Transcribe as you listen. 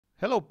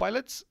Hello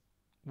pilots,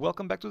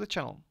 welcome back to the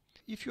channel.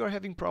 If you are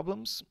having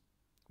problems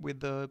with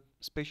the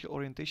spatial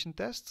orientation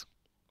test,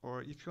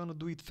 or if you want to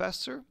do it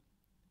faster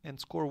and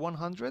score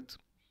 100,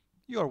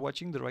 you are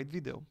watching the right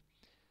video.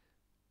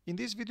 In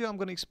this video I'm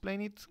going to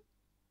explain it,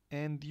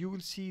 and you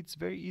will see it's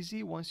very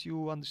easy once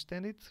you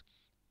understand it,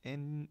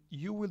 and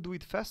you will do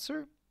it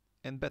faster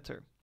and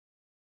better.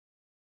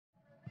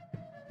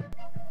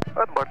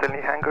 At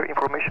Bartelny Hangar,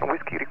 information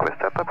whiskey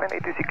request setup and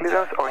ATC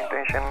clearance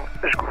orientation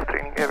Gyroscopic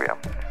training area.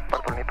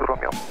 Bartelny to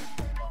Romeo.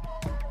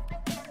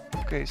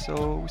 Okay,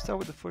 so we start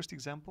with the first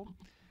example,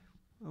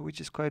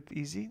 which is quite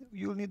easy.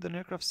 You'll need an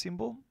aircraft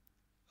symbol,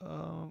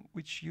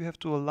 which you have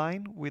to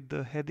align with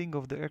the heading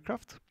of the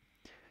aircraft,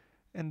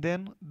 and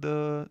then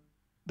the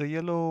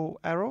yellow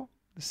arrow,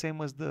 the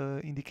same as the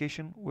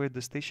indication where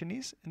the station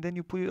is, and then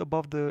you put it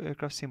above the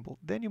aircraft symbol.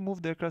 Then you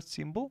move the aircraft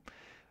symbol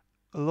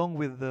along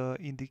with the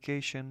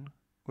indication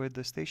where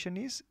the station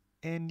is,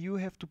 and you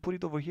have to put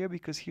it over here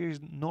because here is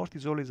north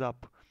is always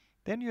up.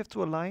 Then you have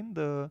to align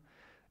the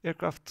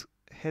aircraft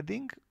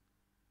heading,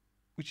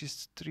 which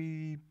is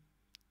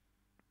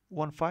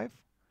 315,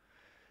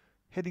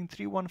 heading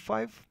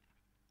 315.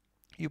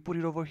 You put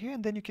it over here,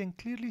 and then you can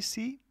clearly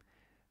see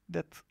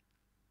that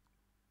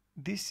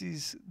this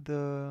is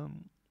the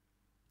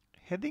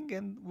heading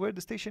and where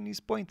the station is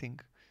pointing.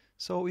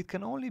 So it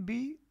can only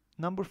be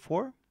number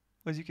 4,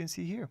 as you can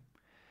see here,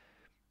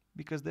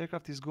 because the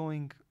aircraft is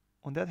going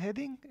on that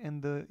heading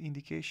and the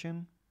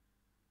indication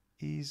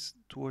is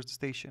towards the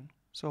station.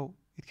 So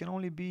it can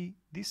only be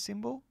this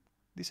symbol,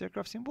 this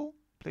aircraft symbol,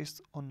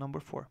 placed on number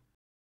 4.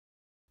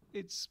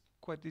 It's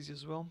quite easy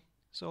as well.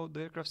 So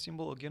the aircraft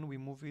symbol, again, we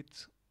move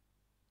it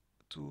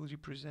to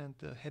represent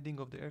the heading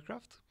of the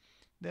aircraft.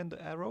 Then the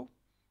arrow,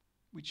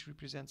 which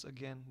represents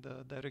again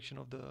the direction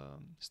of the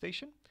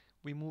station,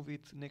 we move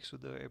it next to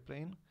the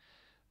airplane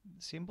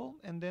symbol,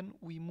 and then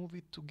we move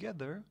it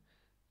together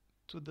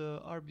to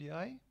the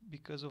RBI,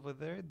 because over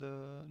there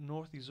the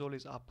north is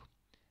always up.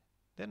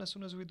 Then as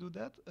soon as we do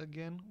that,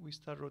 again we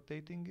start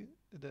rotating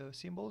the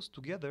symbols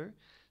together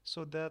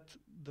so that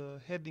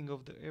the heading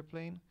of the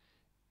airplane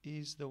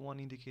is the one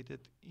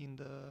indicated in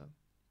the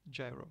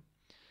gyro.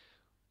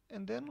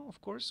 And then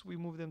of course we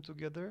move them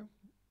together,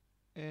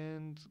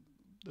 and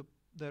the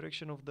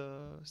direction of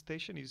the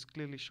station is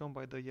clearly shown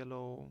by the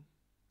yellow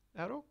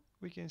arrow.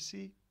 We can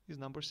see is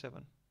number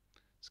 7.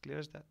 It's clear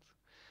as that.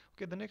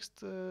 Okay, the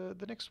next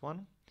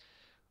one,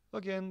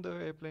 again the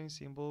airplane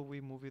symbol,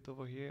 we move it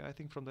over here. I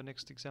think from the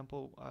next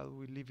example I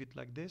will leave it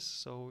like this,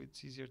 so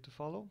it's easier to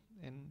follow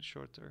and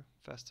shorter,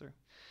 faster.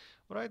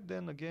 Alright,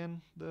 then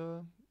again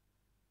the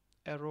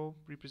arrow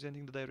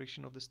representing the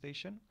direction of the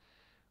station,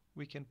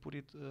 we can put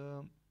it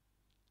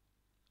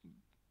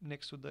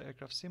next to the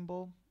aircraft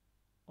symbol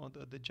on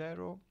the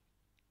gyro.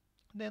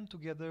 Then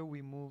together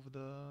we move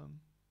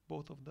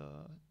both of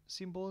the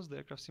symbols, the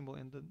aircraft symbol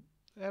and the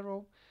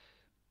arrow,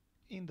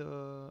 in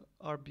the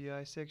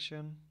RBI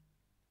section.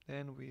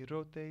 Then we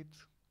rotate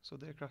so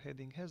the aircraft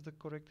heading has the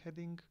correct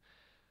heading,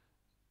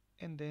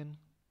 and then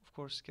of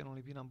course it can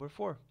only be number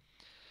 4,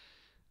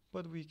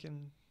 but we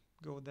can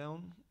go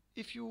down.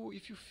 If you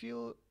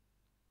feel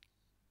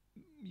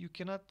you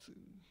cannot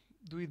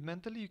do it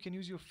mentally, you can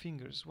use your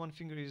fingers. One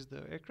finger is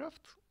the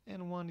aircraft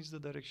and one is the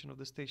direction of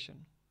the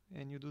station,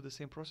 and you do the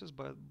same process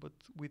but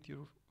with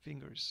your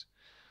fingers.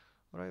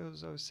 Alright,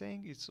 as I was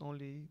saying, it's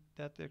only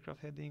that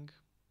aircraft heading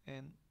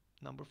and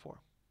number 4.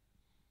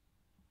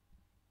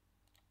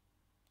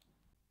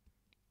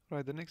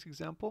 Right, the next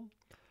example,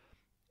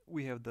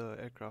 we have the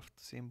aircraft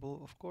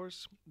symbol, of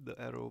course, the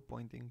arrow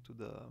pointing to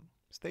the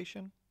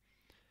station,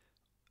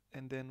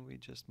 and then we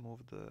just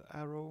move the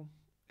arrow,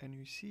 and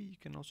you see you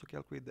can also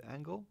calculate the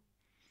angle,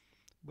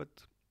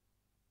 but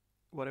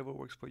whatever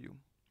works for you.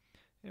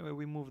 Anyway,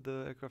 we move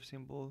the aircraft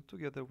symbol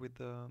together with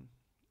the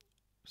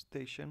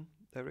station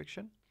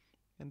direction,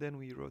 and then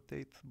we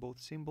rotate both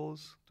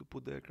symbols to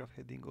put the aircraft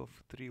heading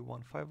of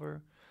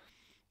 315er,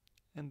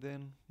 and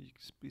then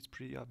it's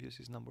pretty obvious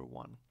is number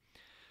 1,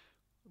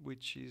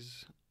 which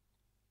is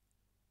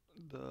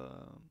the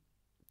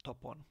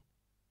top one,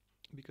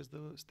 because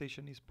the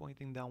station is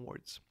pointing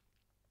downwards.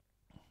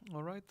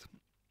 Alright,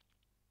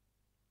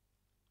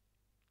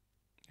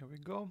 here we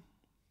go.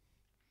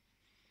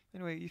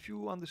 Anyway, if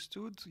you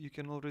understood, you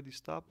can already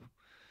stop,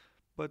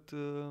 but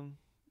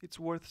it's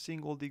worth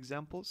seeing all the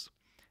examples.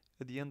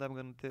 At the end I'm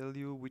going to tell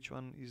you which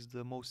one is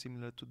the most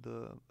similar to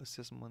the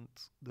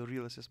assessment, the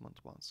real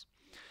assessment ones.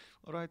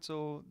 Alright,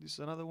 so this is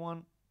another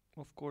one.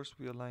 Of course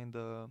we align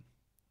the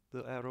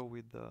arrow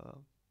with the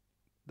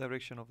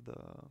direction of the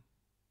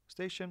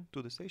station,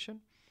 to the station,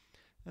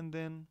 and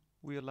then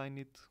we align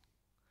it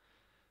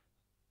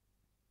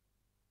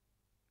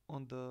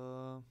on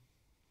the...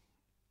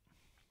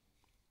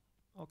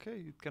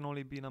 Okay, it can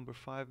only be number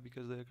 5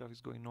 because the aircraft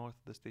is going north,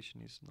 the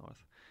station is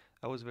north.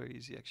 That was very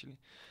easy actually.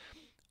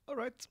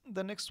 Alright,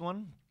 the next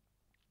one,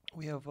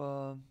 we have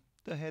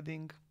the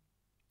heading.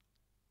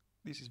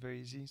 This is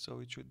very easy, so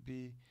it should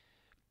be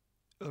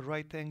a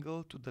right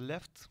angle to the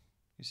left.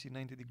 You see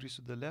 90 degrees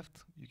to the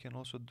left. You can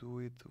also do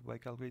it by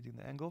calculating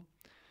the angle.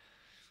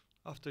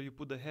 After you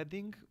put the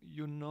heading,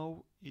 you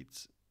know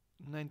it's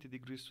 90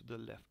 degrees to the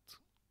left.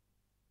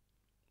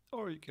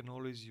 Or you can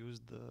always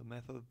use the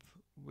method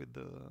with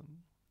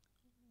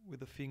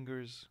the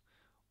fingers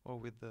or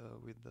with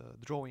the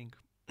drawing,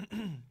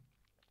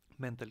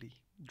 mentally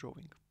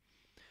drawing.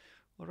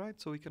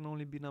 Alright, so it can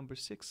only be number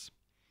 6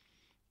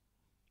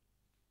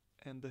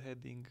 and the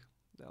heading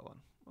that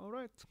one.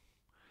 Alright.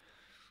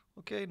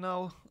 Okay,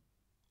 now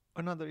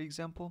another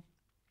example,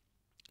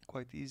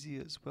 quite easy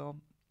as well.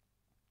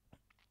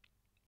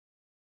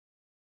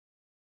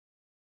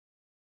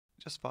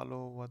 Just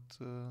follow what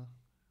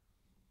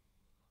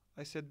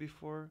I said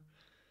before,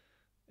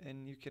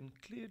 and you can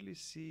clearly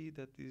see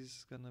that this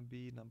is gonna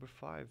be number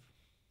 5.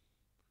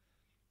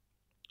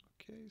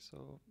 Okay,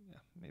 so yeah,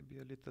 maybe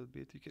a little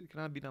bit. It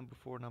cannot be number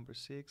 4, number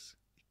 6.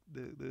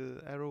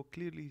 The arrow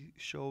clearly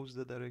shows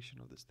the direction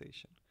of the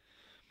station.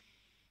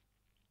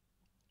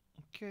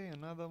 Okay,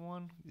 another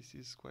one. This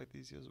is quite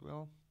easy as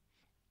well.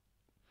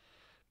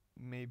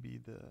 Maybe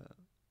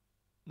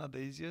not the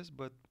easiest,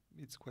 but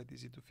it's quite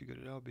easy to figure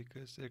it out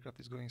because aircraft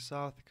is going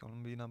south. It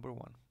can be number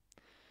 1.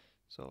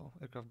 So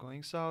aircraft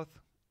going south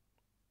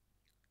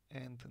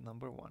and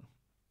number 1.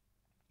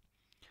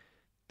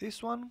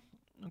 This one,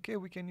 okay,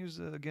 we can use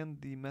again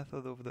the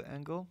method of the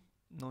angle.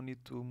 No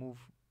need to move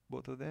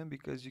both of them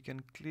because you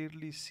can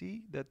clearly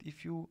see that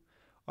if you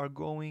are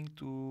going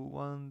to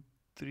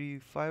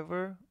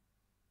 135er,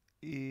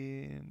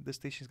 the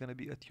station is going to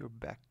be at your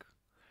back.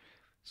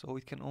 So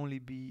it can only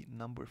be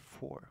number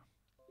 4.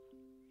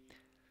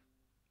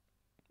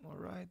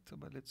 Alright,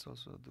 but let's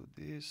also do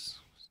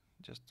this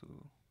just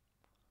to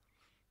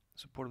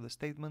support the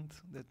statement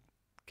that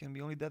can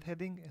be only that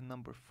heading and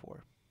number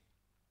 4.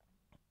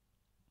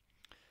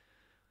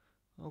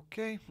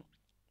 Okay,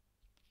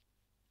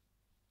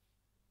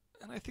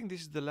 and I think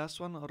this is the last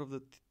one out of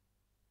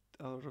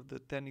the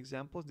 10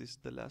 examples. This is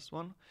the last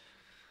one,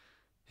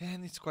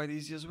 and it's quite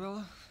easy as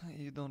well.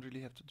 You don't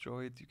really have to draw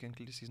it. You can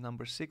clearly see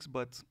number 6,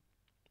 but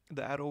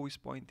the arrow is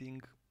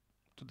pointing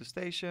to the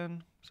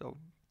station, so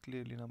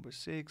clearly number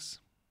 6,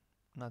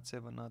 not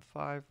 7, not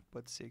 5,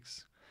 but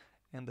 6,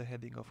 and the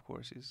heading, of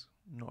course, is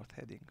north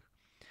heading.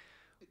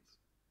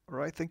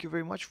 Alright, thank you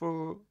very much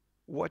for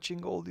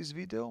watching all this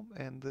video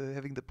and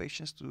having the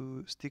patience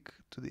to stick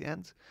to the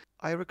end.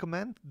 I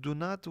recommend do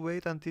not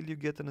wait until you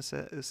get an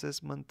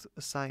assessment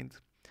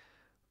assigned,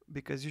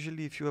 because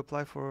usually if you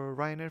apply for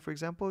Ryanair, for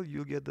example,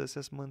 you get the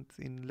assessment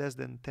in less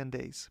than 10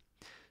 days.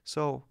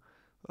 So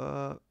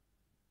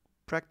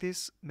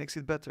practice makes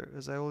it better,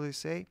 as I always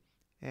say,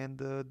 and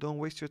don't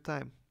waste your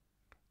time.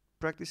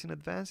 Practice in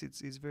advance,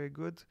 it's very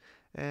good.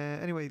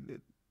 Anyway,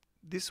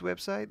 this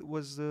website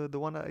was the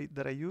one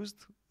that I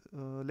used,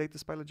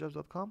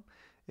 latestpilotjobs.com.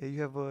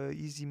 You have a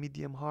easy,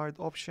 medium, hard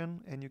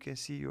option, and you can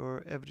see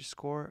your average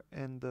score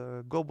and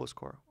the global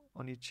score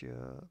on each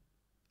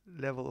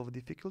level of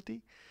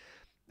difficulty,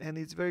 and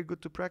it's very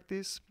good to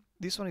practice.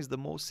 This one is the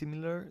most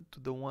similar to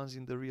the ones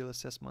in the real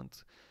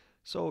assessment.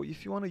 So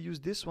if you want to use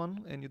this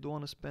one and you don't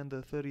want to spend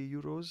the 30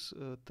 euros,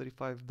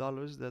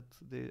 $35 that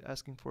they're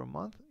asking for a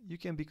month, you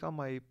can become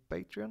my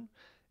Patreon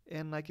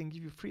and I can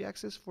give you free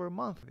access for a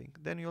month.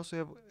 Then you also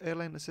have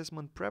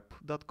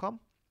airlineassessmentprep.com.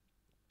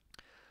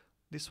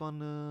 This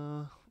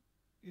one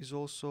is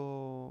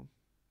also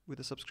with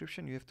a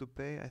subscription. You have to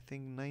pay, I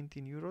think,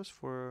 19 euros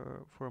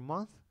for a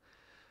month,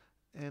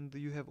 and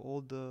you have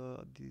all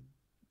the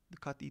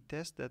Cut-E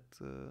test that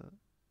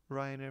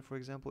Ryanair, for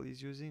example,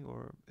 is using,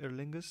 or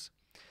Aerlingus.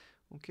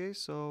 Okay,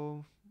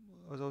 so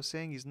as I was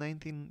saying, is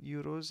 19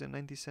 euros and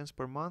 90 cents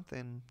per month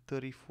and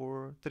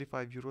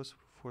 35 euros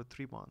for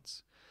 3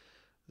 months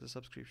as a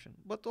subscription.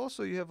 But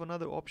also you have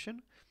another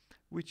option,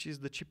 which is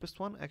the cheapest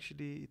one.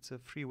 Actually, it's a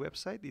free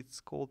website.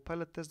 It's called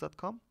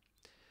pilottest.com,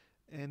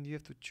 and you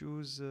have to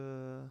choose,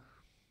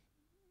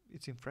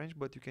 it's in French,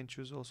 but you can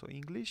choose also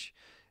English,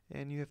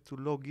 and you have to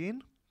log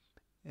in,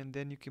 and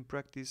then you can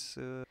practice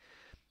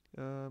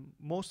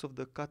most of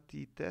the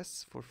Cut-E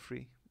tests for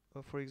free.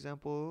 For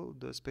example,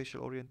 the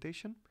spatial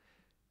orientation,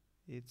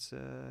 it's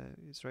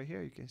right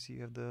here. You can see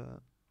you have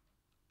the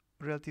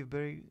relative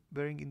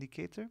bearing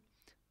indicator.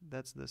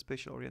 That's the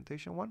spatial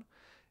orientation one,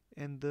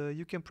 and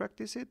you can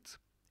practice it,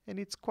 and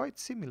it's quite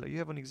similar. You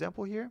have an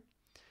example here.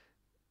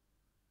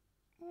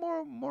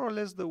 More or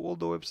less, all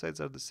the websites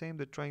are the same.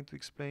 They're trying to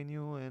explain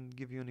you and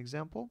give you an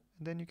example,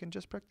 and then you can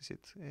just practice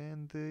it,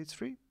 and it's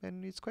free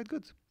and it's quite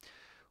good.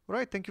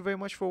 Alright, thank you very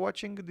much for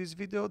watching this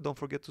video. Don't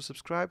forget to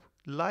subscribe,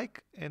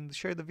 like, and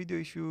share the video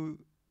if you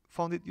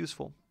found it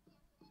useful.